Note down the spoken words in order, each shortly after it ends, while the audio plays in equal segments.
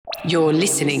You're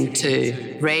listening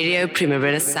to Radio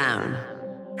Primavera Sound,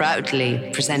 proudly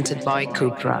presented by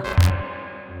Cupra.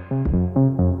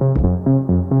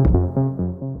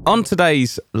 On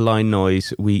today's Line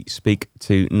Noise, we speak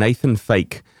to Nathan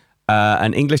Fake,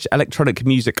 an English electronic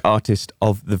music artist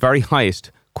of the very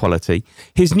highest quality.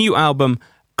 His new album,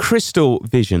 Crystal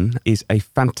Vision, is a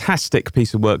fantastic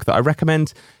piece of work that I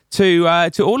recommend to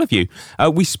all of you.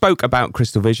 We spoke about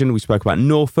Crystal Vision, we spoke about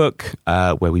Norfolk,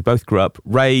 where we both grew up,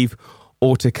 rave,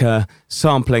 Autica,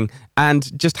 sampling,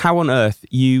 and just how on earth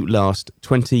you last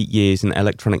 20 years in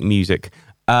electronic music.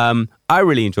 I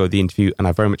really enjoyed the interview, and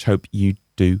I very much hope you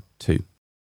do too.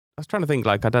 I was trying to think,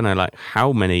 I don't know,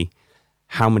 how many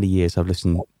years I've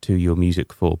listened to your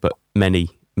music for, but many.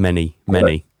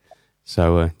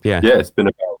 So, yeah. Yeah,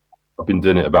 I've been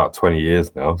doing it about 20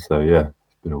 years now, so yeah,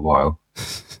 it's been a while.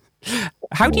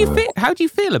 How do you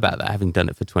feel about that, having done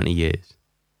it for 20 years?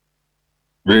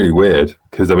 Really weird,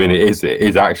 because it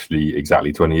is actually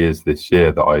exactly 20 years this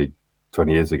year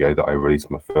 20 years ago that I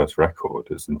released my first record.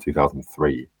 It was in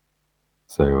 2003.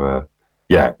 So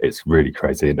yeah, it's really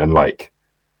crazy. And I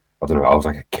don't know, I was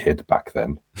like a kid back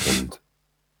then, and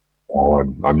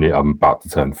I'm about to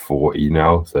turn 40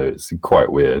 now, so it's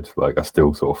quite weird. I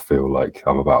still sort of feel like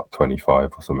I'm about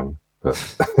 25 or something. But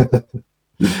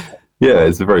yeah,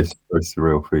 it's a very, very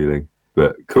surreal feeling,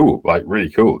 but cool, really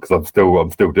cool, because I'm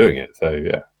still doing it. So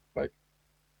yeah,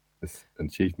 it's an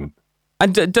achievement.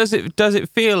 And does it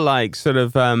feel like sort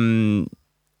of how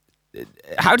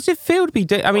does it feel to be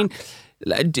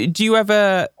do you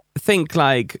ever think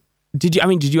did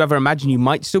you ever imagine you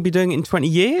might still be doing it in 20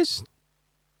 years?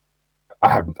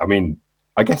 I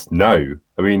guess no.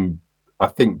 I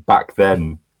think back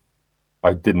then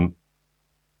I didn't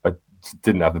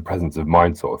have the presence of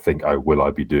mind sort of think, oh, will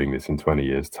I be doing this in 20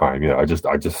 years time? I just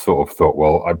sort of thought,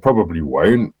 well, I probably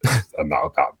won't, and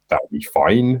that'll be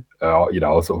fine.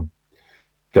 I'll sort of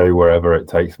go wherever it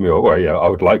takes me, or I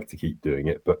would like to keep doing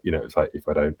it, but it's like if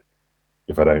I don't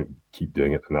keep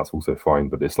doing it, then that's also fine.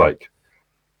 But it's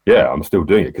I'm still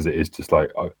doing it because it is just I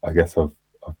guess I've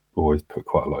always put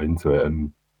quite a lot into it,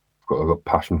 and I've got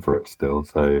passion for it still.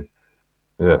 So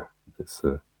yeah, it's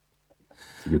a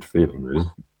good feeling, really.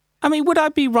 Would I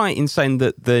be right in saying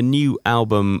that the new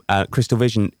album, Crystal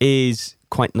Vision, is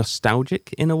quite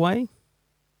nostalgic in a way?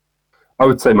 I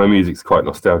would say my music's quite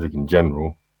nostalgic in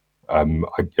general. I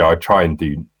try and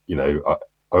do, I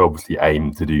obviously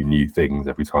aim to do new things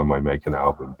every time I make an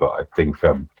album, but I think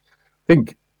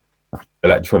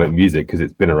electronic music, because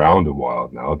it's been around a while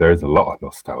now, there is a lot of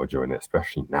nostalgia in it,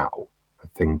 especially now. I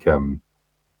think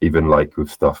even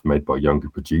with stuff made by younger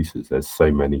producers, there's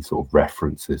so many sort of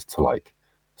references to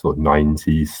sort of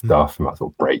 90s stuff and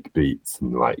sort of break beats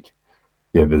and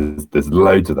there's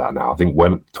loads of that now. I think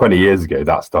when 20 years ago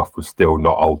that stuff was still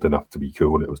not old enough to be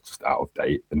cool, it was just out of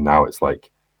date, and now it's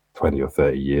 20 or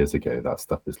 30 years ago that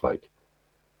stuff is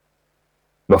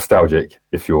nostalgic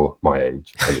if you're my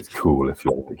age, and it's cool if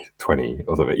you're 20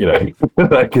 or something,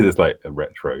 because it's a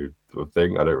retro sort of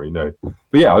thing. I don't really know, but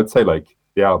yeah, I'd say the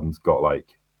album's got a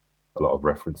lot of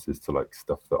references to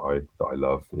stuff that I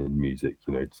love in music,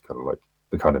 just kind of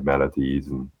the kind of melodies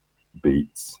and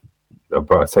beats.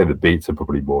 But I'd say the beats are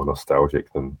probably more nostalgic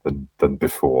than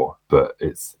before. But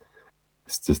it's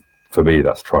just, for me,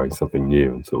 that's trying something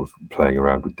new and sort of playing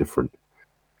around with different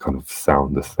kind of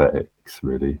sound aesthetics,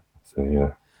 really. So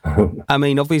yeah.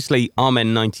 Obviously,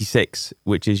 Amen 96,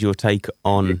 which is your take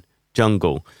on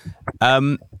jungle.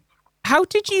 How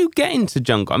did you get into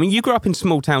jungle? You grew up in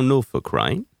small town Norfolk,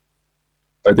 right?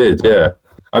 I did, yeah.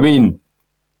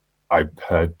 I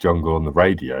heard jungle on the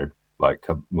radio, like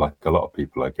a lot of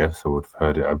people, I guess. I would have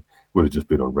heard it. I would have just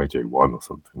been on Radio 1 or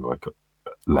something,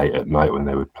 late at night when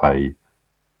they would play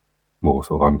more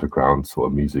sort of underground sort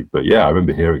of music. But yeah, I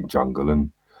remember hearing jungle,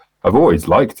 and I've always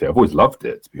liked it. I've always loved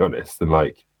it, to be honest. And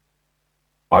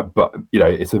but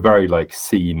it's a very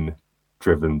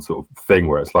scene-driven sort of thing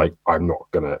where it's I'm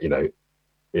not gonna,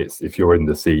 it's if you're in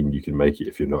the scene, you can make it.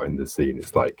 If you're not in the scene,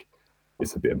 it's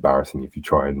it's a bit embarrassing if you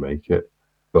try and make it.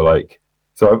 But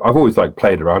so I've always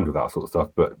played around with that sort of stuff,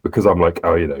 but because I'm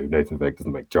Nathan Fake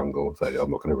doesn't make jungle, so I'm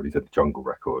not going to release a jungle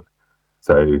record.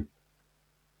 So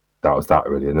that was that,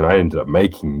 really. And then I ended up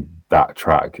making that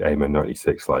track, Amen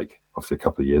 96, obviously a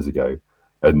couple of years ago,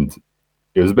 and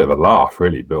it was a bit of a laugh,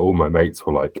 really. But all my mates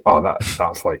were like, "Oh, that's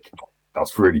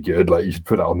really good. You should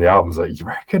put that on the album." I was you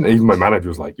reckon? And even my manager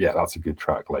was like, "Yeah, that's a good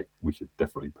track. We should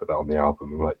definitely put that on the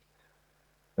album." I'm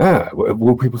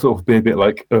will people sort of be a bit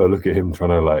oh, look at him trying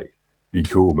to be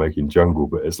cool making jungle,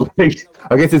 but it's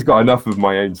I guess it's got enough of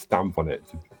my own stamp on it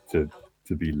to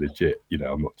be legit.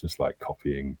 I'm not just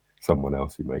copying someone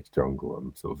else who makes jungle.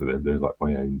 I'm sort of there's like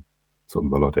my own sort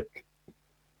of melodic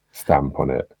stamp on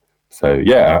it. So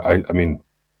yeah, I mean,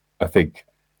 I think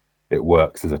it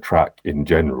works as a track in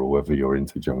general, whether you're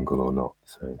into jungle or not.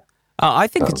 So I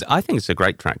think it's a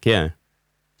great track. Yeah.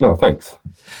 No, thanks.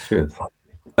 Cheers.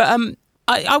 But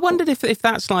I wondered if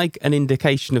that's like an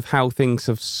indication of how things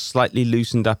have slightly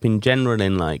loosened up in general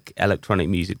in like electronic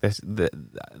music.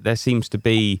 There seems to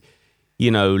be,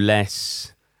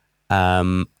 less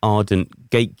ardent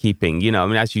gatekeeping. I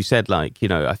mean, as you said, like,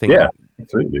 I think. Yeah,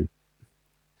 absolutely.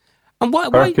 And why?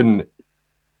 I reckon.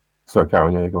 Sorry,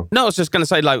 Karen, yeah, go on. No, I was just going to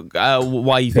say, like,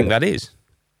 why you think that is?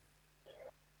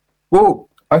 Well,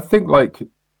 I think like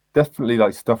definitely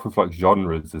like stuff with like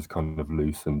genres has kind of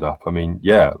loosened up. I mean,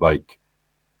 yeah, like.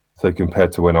 So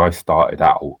compared to when I started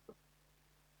out,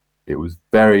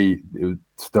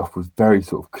 stuff was very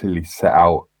sort of clearly set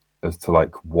out as to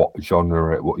like what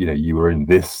genre, you were in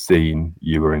this scene,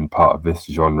 you were in part of this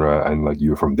genre, and like you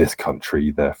were from this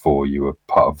country, therefore you were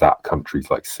part of that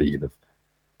country's like scene of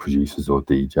producers or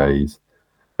DJs.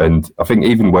 And I think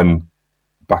even when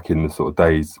back in the sort of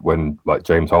days when like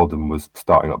James Holden was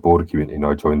starting up Border Community and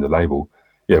I joined the label,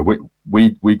 yeah,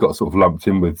 we got sort of lumped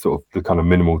in with sort of the kind of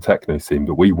minimal techno scene,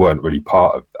 but we weren't really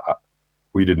part of that.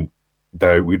 We didn't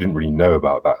really know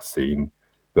about that scene,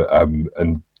 but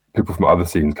and people from other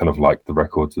scenes kind of liked the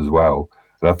records as well.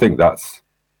 And I think that's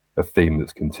a theme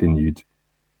that's continued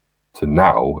to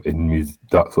now in music,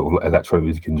 that sort of electronic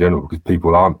music in general, because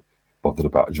people aren't bothered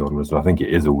about genres, and I think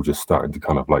it is all just starting to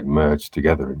kind of like merge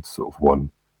together into sort of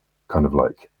one kind of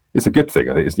like. It's a good thing.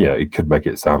 I think it could make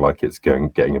it sound like it's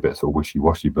getting a bit sort of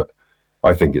wishy-washy, but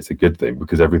I think it's a good thing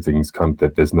because everything's kind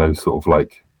of, there's no sort of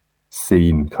like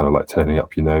scene kind of like turning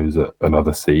up your nose at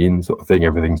another scene sort of thing.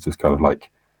 Everything's just kind of like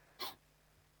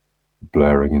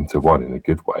blurring into one in a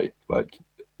good way. Like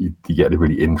you get a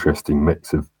really interesting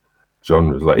mix of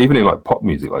genres. Like even in like pop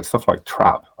music, like stuff like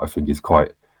trap, I think is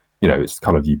quite, it's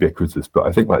kind of ubiquitous, but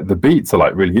I think like the beats are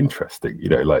like really interesting,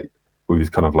 like with these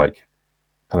kind of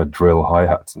drill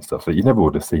hi-hats and stuff that you never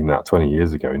would have seen that 20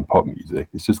 years ago in pop music.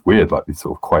 It's just weird, like these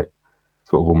sort of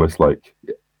almost like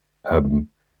kind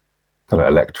of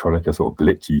electronica, sort of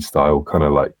glitchy style kind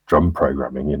of like drum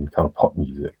programming in kind of pop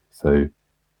music. So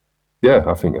yeah,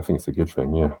 I think it's a good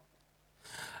thing. Yeah.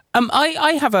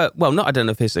 I have I don't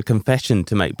know if it's a confession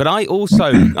to make, but I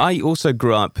also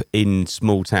grew up in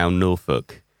small town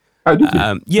Norfolk. Oh, did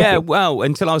you? Yeah, well,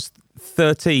 until I was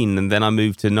 13, and then I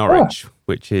moved to Norwich,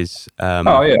 which is.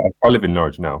 Oh yeah, I live in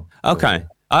Norwich now. Okay,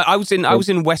 I was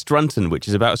in West Runton, which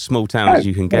is about as small town as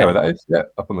you can get. Yeah, where that is. Yeah,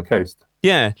 up on the coast.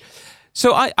 Yeah,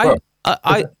 so I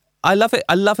love it.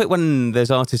 I love it when there's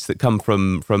artists that come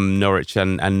from Norwich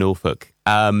and Norfolk.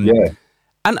 Yeah.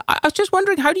 And I was just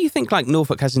wondering, how do you think like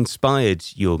Norfolk has inspired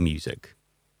your music?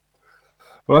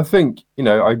 Well, I think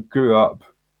I grew up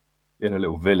in a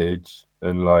little village,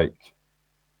 and like.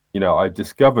 I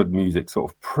discovered music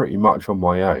sort of pretty much on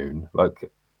my own.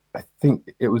 Like, I think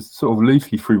it was sort of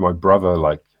loosely through my brother.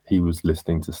 Like, he was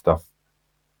listening to stuff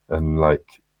and like,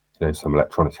 some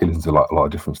electronics. He listens to like a lot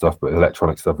of different stuff, but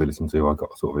electronic stuff he listened to, I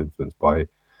got sort of influenced by.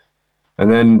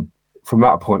 And then from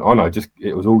that point on,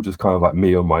 it was all just kind of like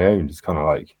me on my own, just kind of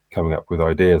like coming up with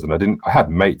ideas. And I had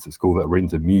mates at school that were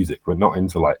into music, but not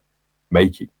into like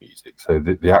making music. So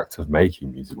the act of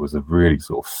making music was a really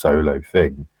sort of solo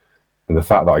thing. And the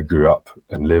fact that I grew up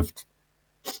and lived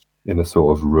in a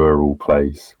sort of rural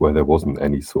place where there wasn't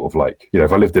any sort of like,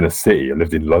 if I lived in a city, I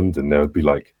lived in London, there would be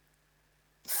like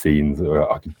scenes where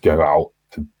I could go out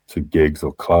to gigs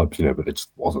or clubs, but it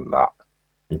just wasn't that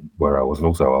where I was. And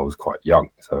also I was quite young,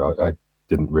 so I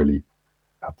didn't really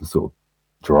have the sort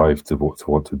of drive to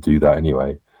want to do that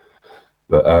anyway.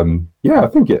 But yeah, I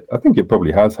think it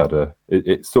probably has had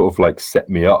it sort of like set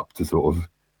me up to sort of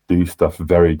do stuff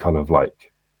very kind of like,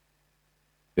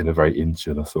 in a very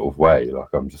insular sort of way, like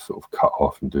I'm just sort of cut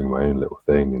off and doing my own little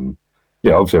thing. And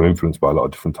yeah, obviously I'm influenced by a lot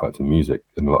of different types of music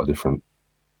and a lot of different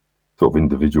sort of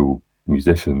individual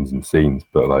musicians and scenes,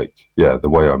 but like, yeah, the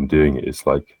way I'm doing it is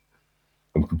like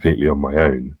I'm completely on my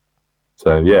own.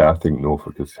 So yeah, I think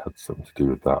Norfolk has had something to do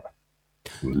with that.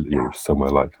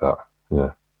 Somewhere like that.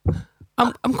 Yeah.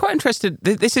 I'm quite interested.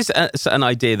 This is an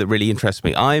idea that really interests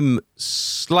me. I'm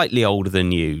slightly older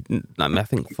than you. I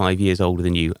think 5 years older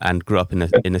than you, and grew up in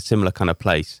a similar kind of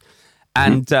place.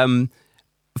 And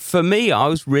for me, I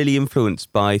was really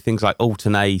influenced by things like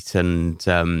Alternate and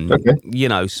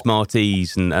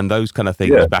Smarties and those kind of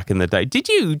things back in the day. Did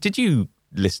you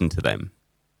listen to them?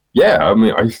 Yeah, I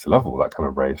mean, I used to love all that kind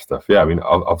of rave stuff. Yeah, I mean,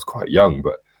 I was quite young,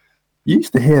 but you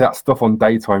used to hear that stuff on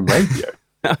daytime radio.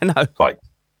 I know. Like,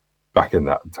 back in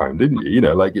that time, didn't you? You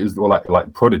know, like it was all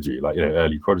like Prodigy, like, you know,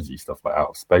 early Prodigy stuff like Out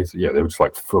of Space. Yeah, they were just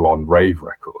like full on rave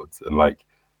records, and like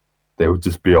they would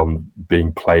just be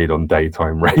being played on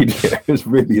daytime radio. It was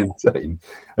really insane.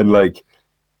 And like,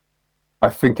 I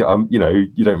think you know,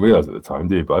 you don't realize at the time,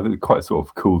 do you? But I think it's quite sort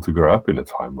of cool to grow up in a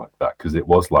time like that, because it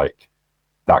was like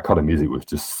that kind of music was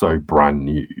just so brand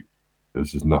new. There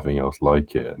was just nothing else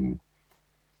like it. And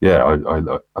yeah,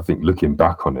 I think looking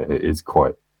back on it, it is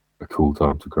quite a cool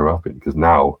time to grow up in, because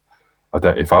now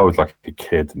if I was like a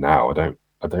kid now, I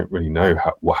don't really know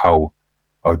how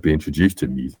I would be introduced to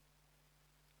music.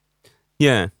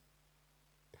 Yeah,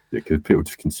 because people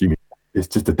just consume it. It's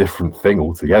just a different thing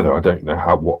altogether. I don't know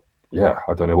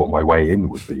I don't know what my way in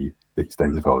would be these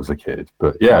days if I was a kid.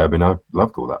 But yeah, I mean, I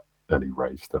loved all that early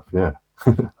rave stuff. Yeah.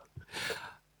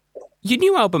 Your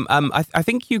new album, I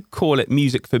think you call it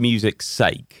Music for Music's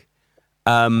Sake.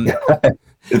 But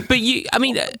I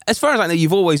mean, as far as I know,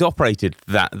 you've always operated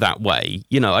that way.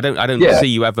 You know, I don't see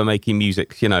you ever making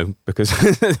music, you know, because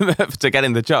to get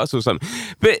in the charts or something.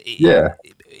 But yeah,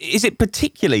 is it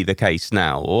particularly the case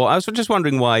now? Or I was just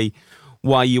wondering why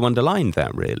you underlined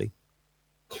that, really.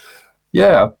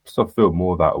 Yeah, I sort of feel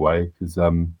more that way because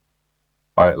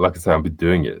like I say, I've been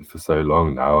doing it for so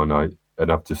long now, and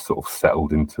I've just sort of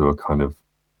settled into a kind of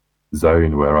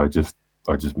zone where I just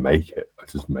make it. I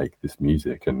just make this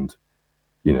music, and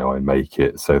you know, I make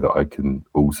it so that I can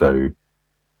also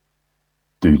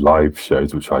do live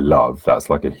shows, which I love. That's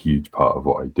like a huge part of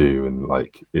what I do, and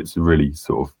like it's a really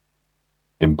sort of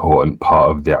important part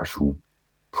of the actual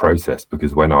process,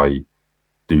 because when I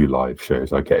do live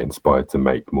shows, I get inspired to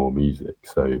make more music.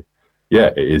 So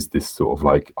yeah, it is this sort of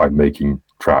like I'm making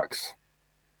tracks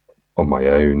on my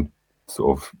own,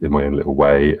 sort of in my own little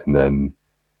way, and then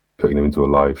putting them into a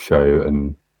live show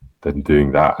and then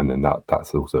doing that, and then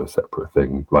that's also a separate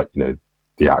thing. Like, you know,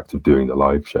 the act of doing the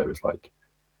live show is like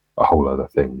a whole other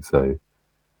thing. So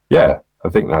yeah, I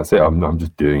think that's it. I'm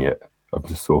just doing it. I'm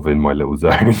just sort of in my little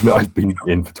zone that I've been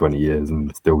in for 20 years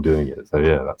and still doing it. So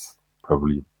yeah, that's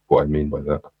probably what I mean by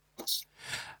that.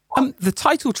 The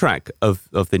title track of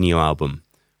the new album,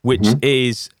 which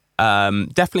is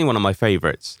definitely one of my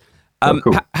favorites,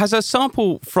 cool. has a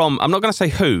sample from, I'm not going to say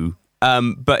who,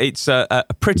 but it's a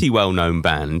pretty well-known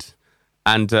band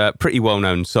and a pretty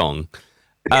well-known song.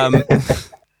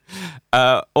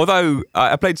 Although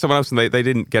I played someone else and they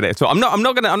didn't get it at all. I'm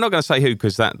not gonna say who,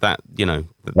 because that you know.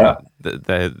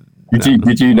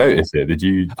 Did you notice it? Did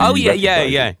you?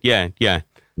 Yeah.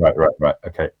 Right.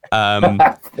 Okay.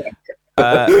 Right.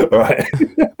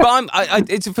 But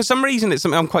it's for some reason it's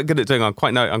something I'm quite good at doing. I'm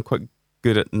quite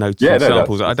good at noticing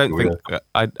samples. I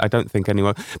don't think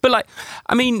anyone. But like,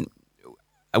 I mean,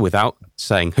 without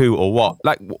saying who or what,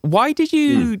 like, why did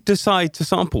you decide to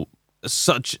sample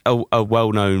such a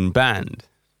well-known band?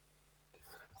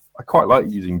 I quite like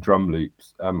using drum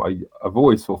loops. I've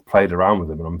always sort of played around with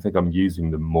them, and I think I'm using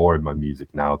them more in my music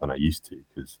now than I used to,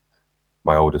 because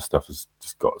my older stuff has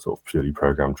just got sort of purely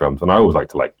programmed drums, and I always like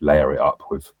to like layer it up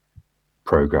with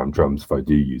programmed drums if I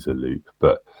do use a loop.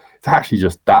 But it's actually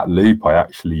just that loop I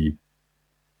actually,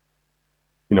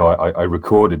 you know, I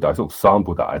recorded, I sort of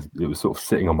sampled that. It was sort of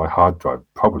sitting on my hard drive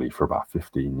probably for about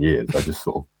 15 years. I just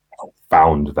sort of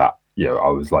found that, you know, I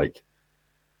was like,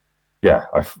 yeah,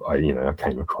 I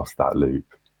came across that loop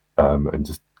and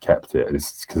just kept it.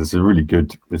 It's because it's a really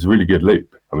good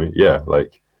loop. I mean, yeah,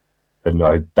 like, and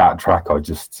that track, I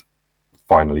just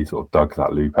finally sort of dug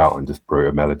that loop out and just wrote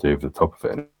a melody over the top of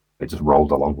it, and it just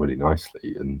rolled along really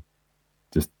nicely, and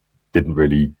just didn't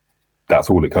really.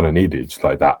 That's all it kind of needed, just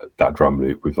like that drum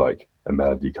loop with like a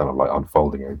melody kind of like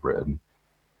unfolding over it, and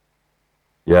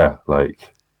yeah,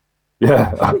 like.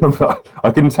 Yeah, I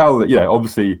can tell that. Yeah,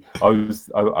 obviously, I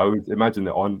would imagine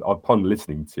that upon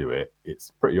listening to it,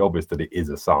 it's pretty obvious that it is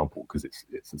a sample, because it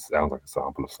sounds like a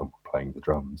sample of someone playing the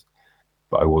drums.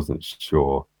 But I wasn't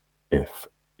sure if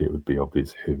it would be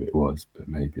obvious who it was. But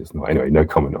maybe it's not. Anyway, no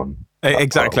comment on that.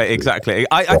 Exactly.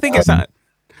 I think it's that.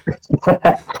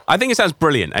 I think it sounds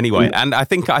brilliant. Anyway, and I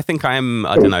think I am.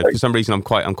 I don't know. For some reason, I'm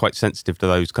quite sensitive to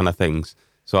those kind of things.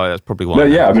 So that's probably why. No,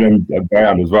 yeah, I mean, I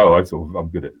am as well. I'm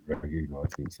good at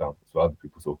recognizing samples, so other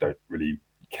people sort of don't really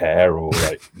care or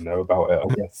like know about it,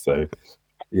 I guess. So,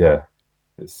 yeah,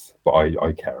 but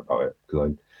I care about it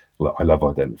because I love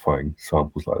identifying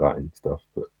samples like that and stuff.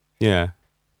 But yeah,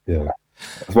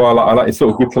 that's why I like. It's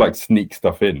sort of good to like sneak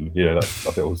stuff in. You know,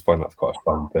 I always find that's quite a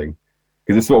fun thing,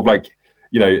 because it's sort of like,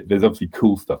 you know, there's obviously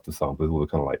cool stuff to sample. There's all the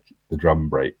kind of like the drum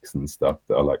breaks and stuff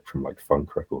that are like from like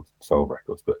funk records, soul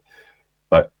records, but.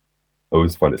 Like, I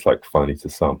always find it's like funny to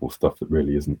sample stuff that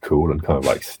really isn't cool and kind of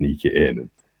like sneak it in. And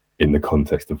in the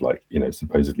context of like,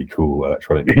 supposedly cool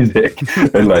electronic music,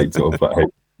 and like sort of like I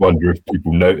wonder if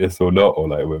people notice or not, or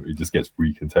like whether it just gets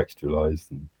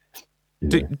recontextualized. And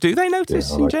do they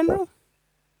notice in general?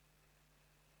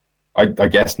 I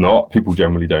guess not. People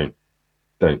generally don't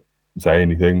say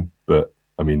anything, but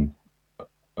I mean,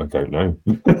 I don't know.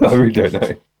 I really don't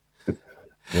know.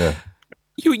 Yeah.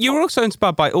 You were also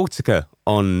inspired by Autica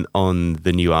on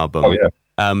the new album. Oh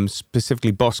yeah.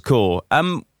 Specifically Boss Core.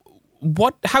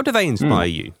 How do they inspire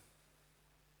you?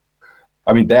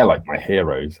 I mean, they're like my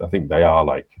heroes. I think they are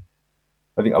like,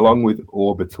 along with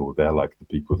Orbital, they're like the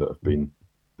people that have been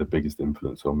the biggest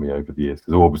influence on me over the years,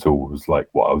 because Orbital was like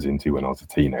what I was into when I was a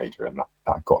teenager, and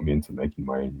that got me into making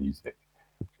my own music.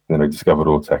 And then I discovered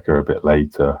Autechre a bit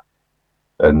later,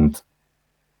 and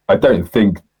I don't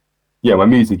think, my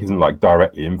music isn't like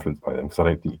directly influenced by them, because I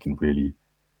don't think you can really,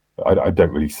 I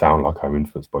don't really sound like I'm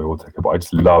influenced by Autechre, but I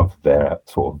just love their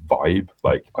sort of vibe.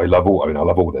 Like I love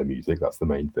all their music, that's the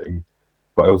main thing,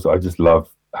 but also I just love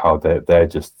how they're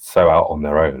just so out on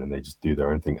their own, and they just do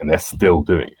their own thing, and they're still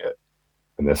doing it.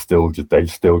 And they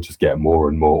still just get more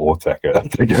and more Autechre as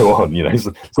they go on.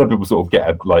 So some people sort of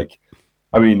get like,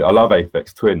 I mean, I love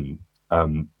Aphex Twin,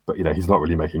 but he's not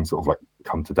really making sort of like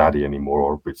Come to Daddy anymore,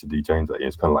 or Richard D. James.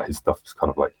 It's kind of like his stuff is kind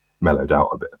of like mellowed out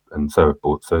a bit, and so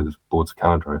does Boards of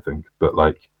Canada, I think. But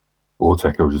like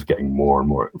Autechre are just getting more and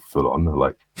more full on.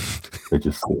 Like they're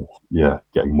just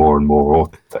getting more and more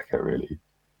Autechre really,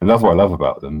 and that's what I love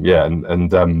about them. Yeah,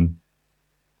 and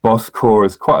Boss Core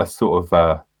is quite a sort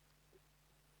of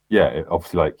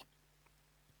obviously, like,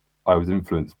 I was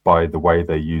influenced by the way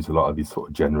they use a lot of these sort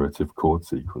of generative chord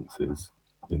sequences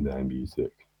in their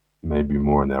music, maybe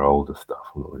more in their older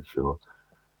stuff, I'm not really sure.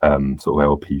 Sort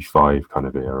of LP5 kind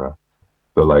of era.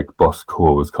 But like Boss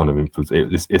Core was kind of influenced.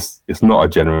 It's not a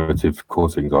generative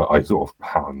chord sequence. I sort of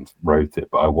hand wrote it,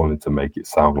 but I wanted to make it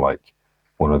sound like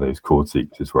one of those chord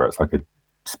sequences where it's like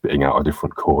spitting out a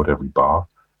different chord every bar.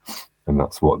 And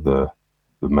that's what the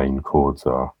main chords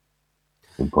are.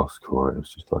 In Boss Core, it was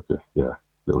just like a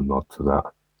little nod to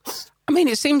that. I mean,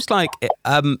 it seems like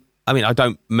I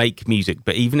don't make music,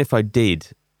 but even if I did,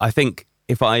 I think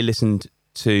if I listened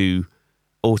to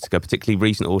Autica, particularly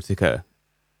recent Autica,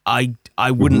 I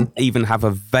wouldn't even have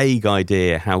a vague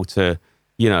idea how to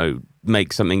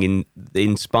make something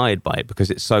inspired by it,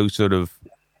 because it's so sort of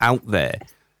out there.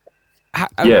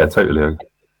 Totally.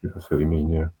 That's what you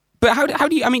mean. Yeah. But how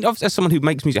do you, I mean, as someone who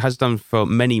makes music, has done for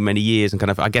many, many years, and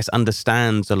kind of, I guess,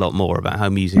 understands a lot more about how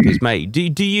music is made, do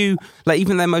you, like,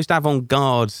 even their most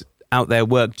avant-garde out there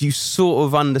work, do you sort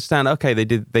of understand, okay, they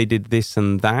did this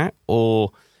and that,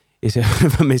 or is it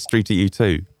a mystery to you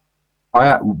too?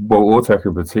 Autechre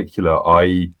in particular,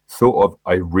 I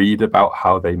read about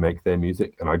how they make their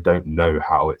music, and I don't know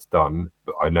how it's done,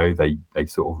 but I know they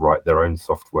sort of write their own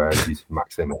software using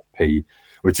Max MSP,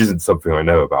 which isn't something I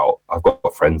know about. I've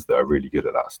got friends that are really good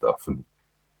at that stuff and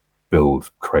build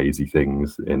crazy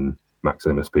things in Max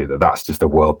MSP. That's just a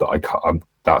world that I can't.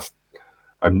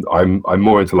 I'm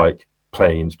more into like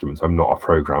playing instruments. I'm not a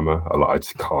programmer. I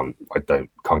just can't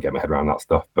get my head around that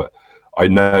stuff. But I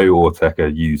know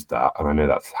Autechre used that, and I know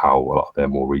that's how a lot of their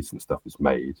more recent stuff is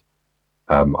made.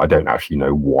 I don't actually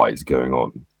know what is going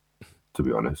on, to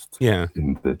be honest. Yeah.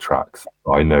 In the tracks,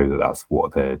 I know that that's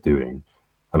what they're doing.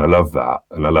 And I love that.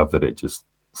 And I love that it just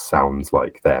sounds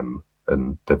like them.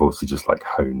 And they've also just like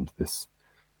honed this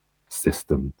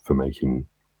system for making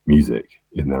music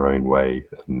in their own way.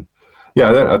 And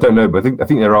I don't know, but I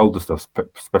think their older stuff,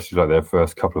 especially like their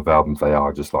first couple of albums, they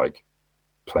are just like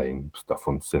playing stuff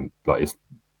on synth, like it's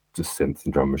just synths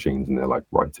and drum machines, and they're like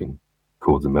writing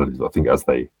chords and melodies. I think as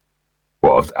the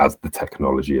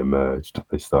technology emerged,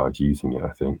 they started using it,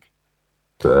 I think.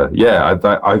 But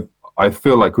I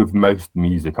feel like with most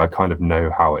music, I kind of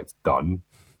know how it's done,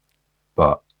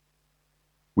 but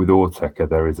with Autechre,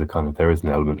 there is an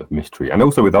element of mystery, and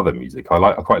also with other music,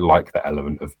 I quite like that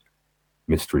element of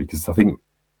mystery, because I think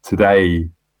today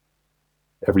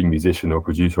every musician or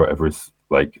producer or whatever is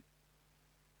like,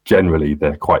 generally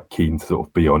they're quite keen to sort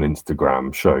of be on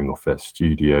Instagram, showing off their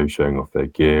studio, showing off their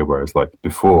gear, whereas like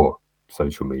before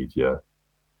social media,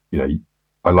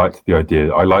 I liked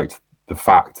the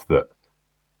fact that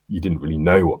you didn't really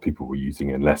know what people were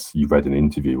using unless you read an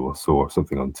interview or saw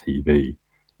something on TV.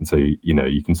 And so,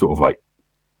 you can sort of like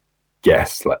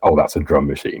guess like, oh, that's a drum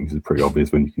machine. It's pretty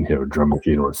obvious when you can hear a drum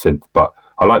machine or a synth. But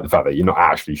I like the fact that you're not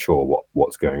actually sure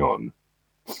what's going on.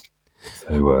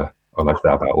 So I like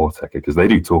that about Autechre, because they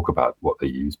do talk about what they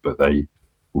use, but they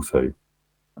also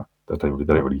they don't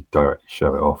really directly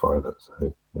show it off either.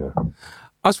 So yeah.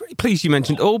 I was really pleased you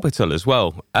mentioned Orbital as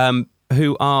well,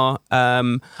 who are,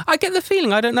 I get the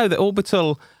feeling, I don't know, that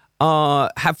Orbital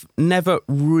have never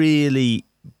really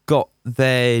got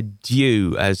their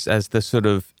due as the sort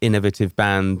of innovative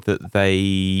band that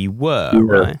they were,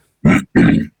 right?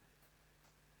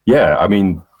 Yeah, I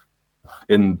mean,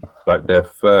 in like the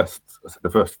first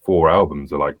 4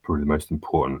 albums are like probably the most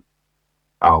important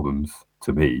albums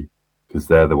to me, because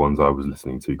they're the ones I was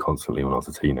listening to constantly when I was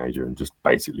a teenager, and just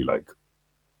basically like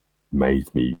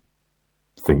made me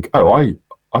think, oh,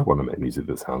 I want to make music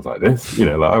that sounds like this, you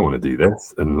know, like I want to do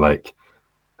this,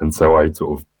 and so I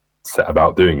sort of set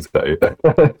about doing so.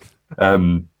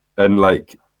 And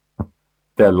like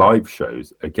their live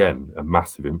shows, again, a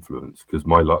massive influence, because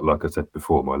like I said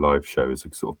before, my live show is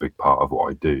a sort of big part of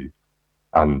what I do,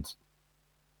 and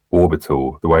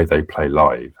Orbital, the way they play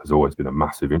live has always been a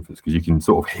massive influence, because you can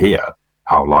sort of hear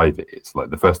how live it is. Like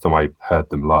the first time I heard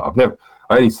them live,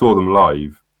 I only saw them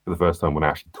live for the first time when I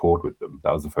actually toured with them.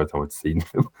 That was the first time I'd seen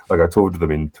them. Like I toured with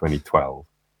them in 2012,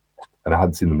 and I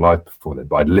hadn't seen them live before then,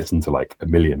 but I'd listened to like a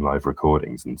million live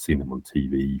recordings and seen them on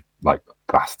TV, like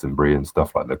Glastonbury and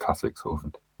stuff, like the classic sort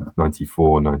of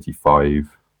 94, 95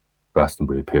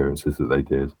 Glastonbury appearances that they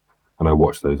did. And I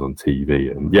watched those on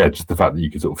TV, and yeah, just the fact that you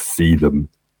could sort of see them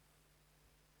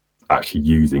actually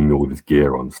using all this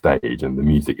gear on stage, and the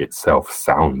music itself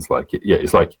sounds like it. Yeah,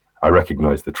 it's like I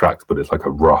recognize the tracks, but it's like a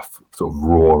rough, sort of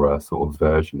rawer sort of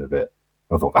version of it.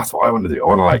 I thought, that's what I want to do. I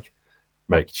want to like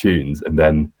make tunes and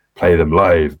then play them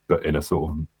live, but in a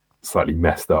sort of slightly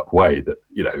messed up way that,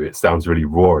 you know, it sounds really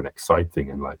raw and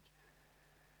exciting, and like,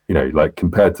 you know, like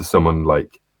compared to someone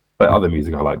like other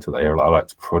music I liked at that era, I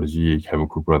liked Prodigy,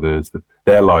 Chemical Brothers.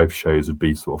 Their live shows would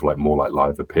be sort of like more like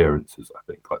live appearances. I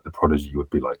think like the Prodigy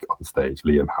would be like on stage,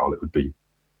 Liam Howlett would be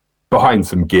behind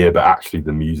some gear, but actually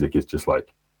the music is just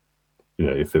like, you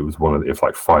know, if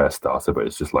like Firestarter, but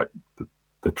it's just like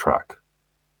the track.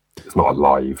 It's not a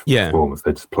live performance.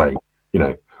 They're just playing, you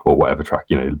know, or whatever track,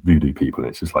 you know, Voodoo People, and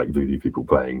it's just like Voodoo People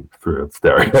playing through a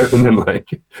stereo, and then like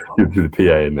through the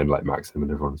PA, and then like Maxim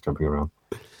and everyone's jumping around.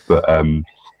 But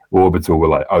Orbital were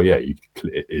like, oh yeah,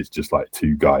 it is just like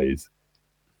two guys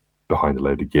behind a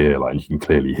load of gear, like, and you can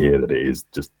clearly hear that it is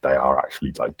just, they are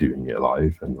actually like doing it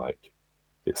live, and like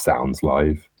it sounds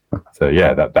live. So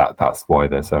yeah, that's why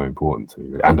they're so important to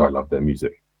me, and I love their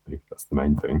music. That's the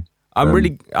main thing. I'm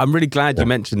really glad you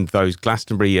mentioned those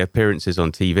Glastonbury appearances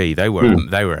on TV. They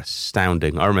were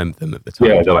astounding. I remember them at the time.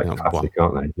 Yeah, they're like classic,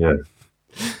 aren't they?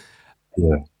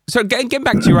 Yeah. So getting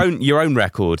back to your own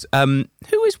record,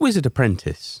 who is Wizard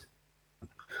Apprentice?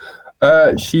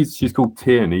 She's called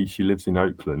Tierney. She lives in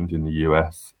Oakland in the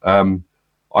US.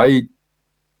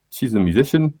 She's a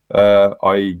musician.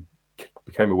 I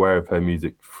became aware of her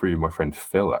music through my friend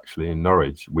Phil, actually, in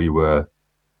Norwich. He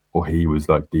was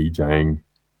like DJing.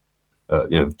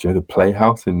 You know, the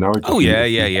Playhouse in Norwich. Oh yeah.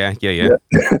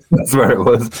 That's where it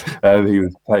was. He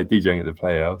was DJing at the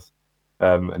Playhouse,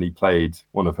 and he played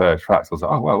one of her tracks. I was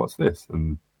like, oh wow, what's this?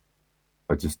 And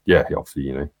I just, obviously,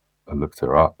 you know, I looked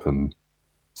her up and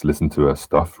just listened to her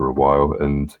stuff for a while,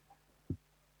 and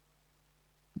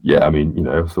yeah, I mean, you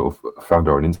know, sort of found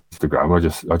her on Instagram.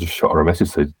 I just shot her a message,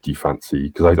 said, do you fancy,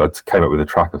 because I came up with a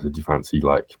track. I said, do you fancy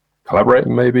like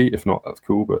collaborating maybe? If not, that's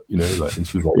cool, but you know, like, and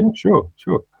she was like, yeah, sure.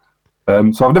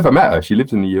 So I've never met her. She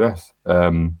lives in the US.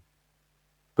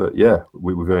 But yeah,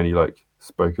 we've only like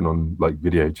spoken on like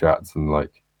video chats and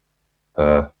like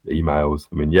emails.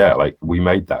 I mean, yeah, like we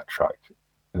made that track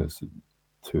 2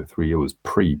 or 3 years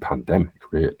pre-pandemic,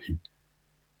 really.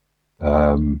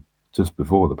 Just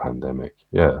before the pandemic,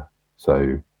 yeah.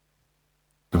 So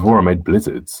before I made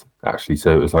Blizzards, actually.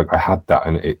 So it was like I had that,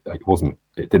 and it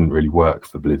didn't really work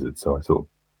for Blizzard. So I sort of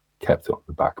kept it on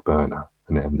the back burner,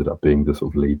 and it ended up being the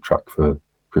sort of lead track for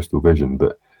Crystal Vision.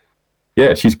 But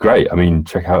yeah, she's great. I mean,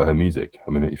 check out her music.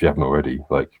 I mean, if you haven't already,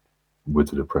 like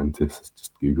Wizard Apprentice,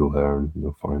 just Google her and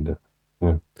you'll find it.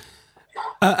 Yeah.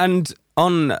 And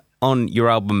on your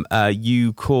album,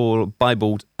 you call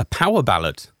Bible a power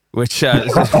ballad, which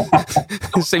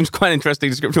seems quite an interesting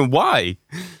description. Why?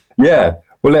 Yeah,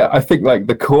 well, I think like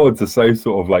the chords are so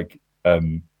sort of like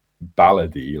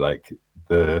ballady, like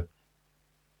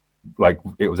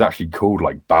it was actually called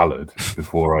like Ballad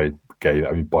before I gave it.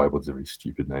 I mean, Bible's a really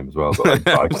stupid name as well, but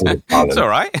I called it Ballad. It's all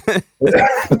right.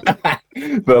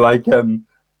 But like,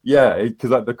 yeah, because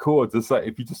like the chords, it's like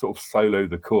if you just sort of solo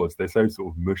the chords, they're so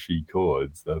sort of mushy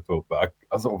chords. I thought, but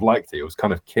I sort of liked it. It was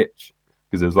kind of kitsch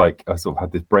because it was like I sort of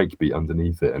had this breakbeat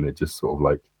underneath it, and it just sort of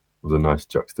like was a nice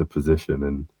juxtaposition.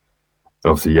 And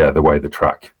obviously, yeah, the way the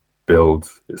track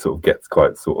builds, it sort of gets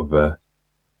quite sort of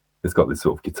it's got this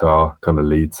sort of guitar kind of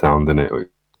lead sound in it,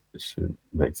 which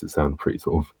makes it sound pretty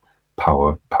sort of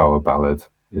power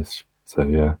ballad-ish. So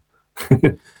yeah.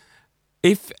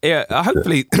 If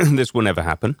hopefully this will never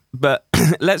happen, but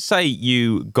let's say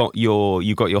you got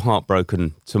your heart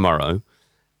broken tomorrow,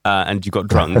 and you got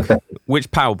drunk.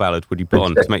 Which power ballad would you put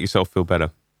on to make yourself feel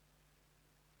better?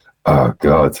 Oh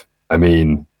God, I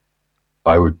mean,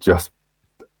 I would just,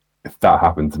 if that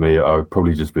happened to me, I would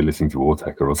probably just be listening to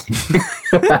Autechre or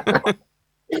something.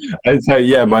 I'd say,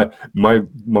 yeah, the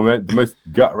most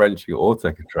gut wrenching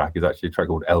Autechre track is actually a track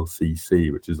called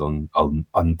LCC, which is on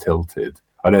Untilted.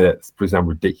 I know that sounds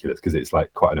ridiculous because it's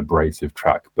like quite an abrasive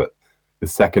track, but the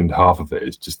second half of it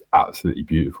is just absolutely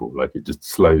beautiful. Like it just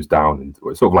slows down into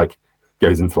it, sort of like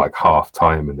goes into like half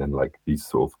time, and then like these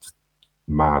sort of just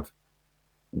mad,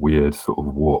 weird, sort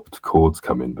of warped chords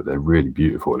come in, but they're really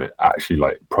beautiful, and it actually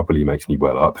like properly makes me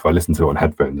well up. If I listen to it on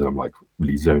headphones and I'm like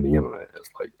really zoning in on it, it's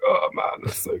like, oh man,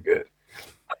 that's so good.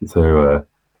 So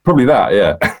probably that,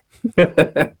 yeah.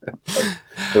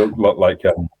 like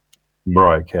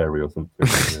Mariah Carey or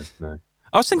something. No.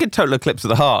 I was thinking Total Eclipse of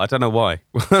the Heart. I don't know why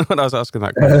when I was asking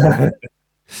that question.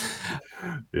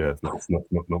 Yeah, it's not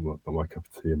my cup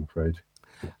of tea, I'm afraid.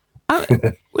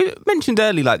 We mentioned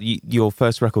earlier, like your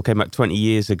first record came out 20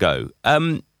 years ago.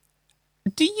 Do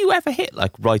you ever hit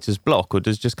like writer's block, or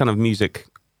does just kind of music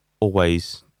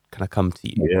always kind of come to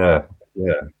you?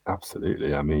 Yeah,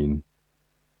 absolutely. I mean,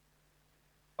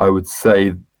 I would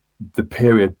say the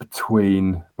period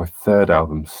between my third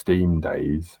album, Steam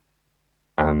Days,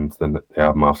 and then the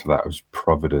album after that was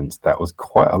Providence. That was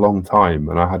quite a long time,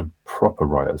 and I had a proper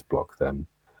writer's block then.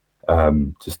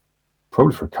 Just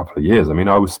probably for a couple of years. I mean,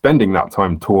 I was spending that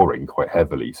time touring quite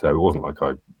heavily, so it wasn't like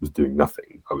I was doing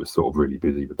nothing. I was sort of really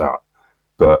busy with that,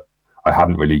 but I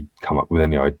hadn't really come up with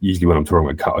any. Usually when I'm touring,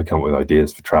 I come up with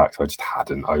ideas for tracks. I just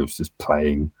hadn't. I was just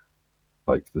playing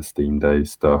like the Steam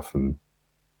Days stuff and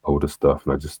older stuff,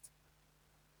 and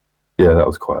that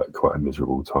was quite a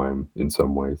miserable time in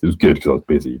some ways. It was good because I was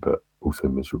busy, but also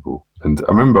miserable. And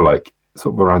I remember like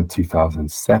sort of around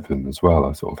 2007 as well,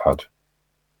 I sort of had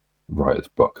writer's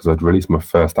block because I'd released my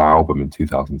first album in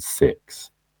 2006,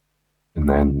 and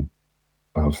then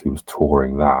I obviously was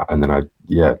touring that, and then I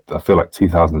feel like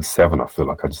 2007 I feel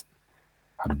like I just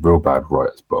had a real bad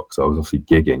writer's block. So I was obviously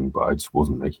gigging, but I just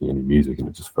wasn't making any music, and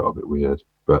it just felt a bit weird.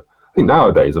 But I think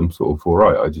nowadays I'm sort of all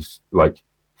right. I just like,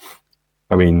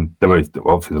 I mean,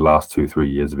 obviously the last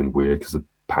 2-3 years have been weird because of the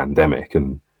pandemic,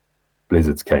 and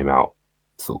Blizzards came out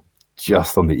sort of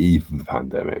just on the eve of the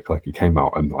pandemic. Like it came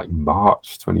out in like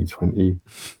March 2020,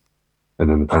 and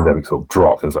then the pandemic sort of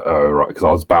dropped, and it's like, oh right, because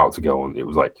I was about to go on. It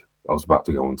was like I was about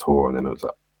to go on tour, and then it was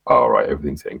like, oh right,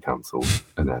 everything's getting cancelled,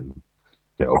 and then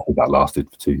that lasted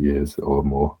for 2 years or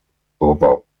more, or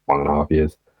about 1.5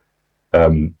 years.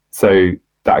 So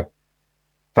that,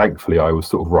 thankfully, I was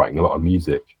sort of writing a lot of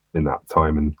music in that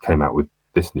time and came out with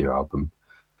this new album.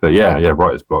 But yeah,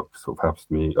 writer's block sort of happens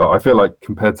to me. I feel like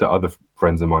compared to other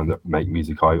friends of mine that make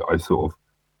music, I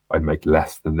make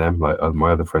less than them. Like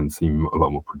my other friends seem a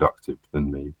lot more productive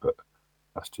than me, but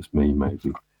that's just me,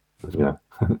 maybe. But yeah.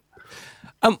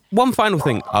 One final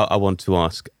thing I want to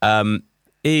ask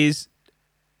is,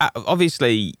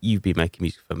 obviously you've been making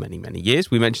music for many, many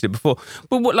years. We mentioned it before,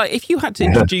 but if you had to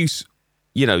introduce,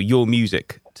 your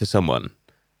music to someone,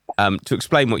 to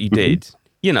explain what you did,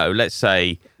 let's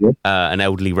say an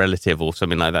elderly relative or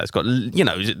something like that, it's got,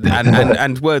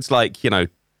 and words like,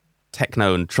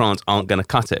 techno and trance aren't going to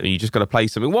cut it, and you just got to play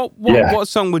something. What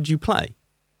song would you play?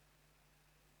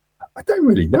 I don't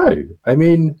really know. I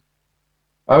mean,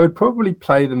 I would probably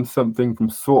play them something from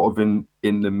sort of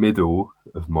in the middle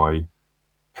of my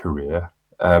career.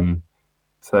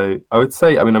 So I would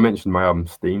say, I mean, I mentioned my album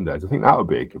Steam Days. I think that would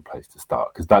be a good place to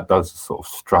start because that does sort of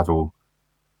straddle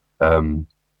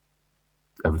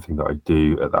everything that I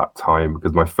do at that time.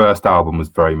 Because my first album was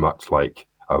very much like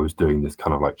I was doing this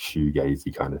kind of like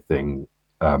shoegazy kind of thing,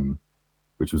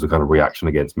 which was a kind of reaction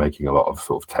against making a lot of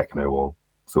sort of techno or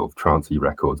sort of trancey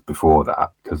records before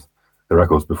that, because the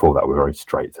records before that were very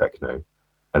straight techno.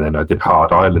 And then I did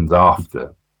Hard Islands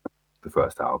after the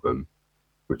first album,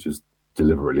 which is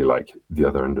deliberately like the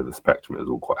other end of the spectrum. It was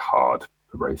all quite hard,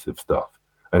 abrasive stuff.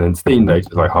 And then Steam Days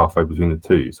is like halfway between the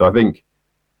two. So I think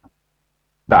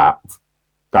that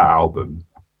album,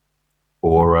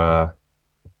 or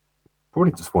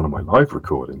probably just one of my live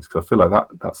recordings, because I feel like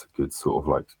that's a good sort of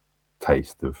like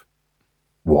taste of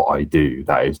what I do.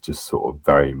 That is just sort of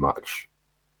very much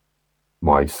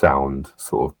my sound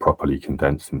sort of properly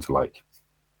condensed into like,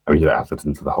 I mean, you don't have to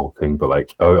listen to the whole thing, but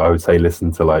like, I would say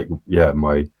listen to like,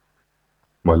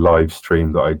 my live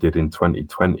stream that I did in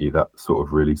 2020. That sort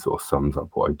of really sort of sums up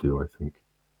what I do, I think,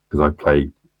 because I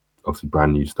play obviously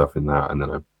brand new stuff in that, and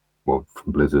then from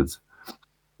Blizzards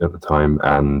at the time,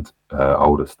 and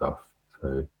older stuff.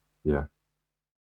 So Yeah.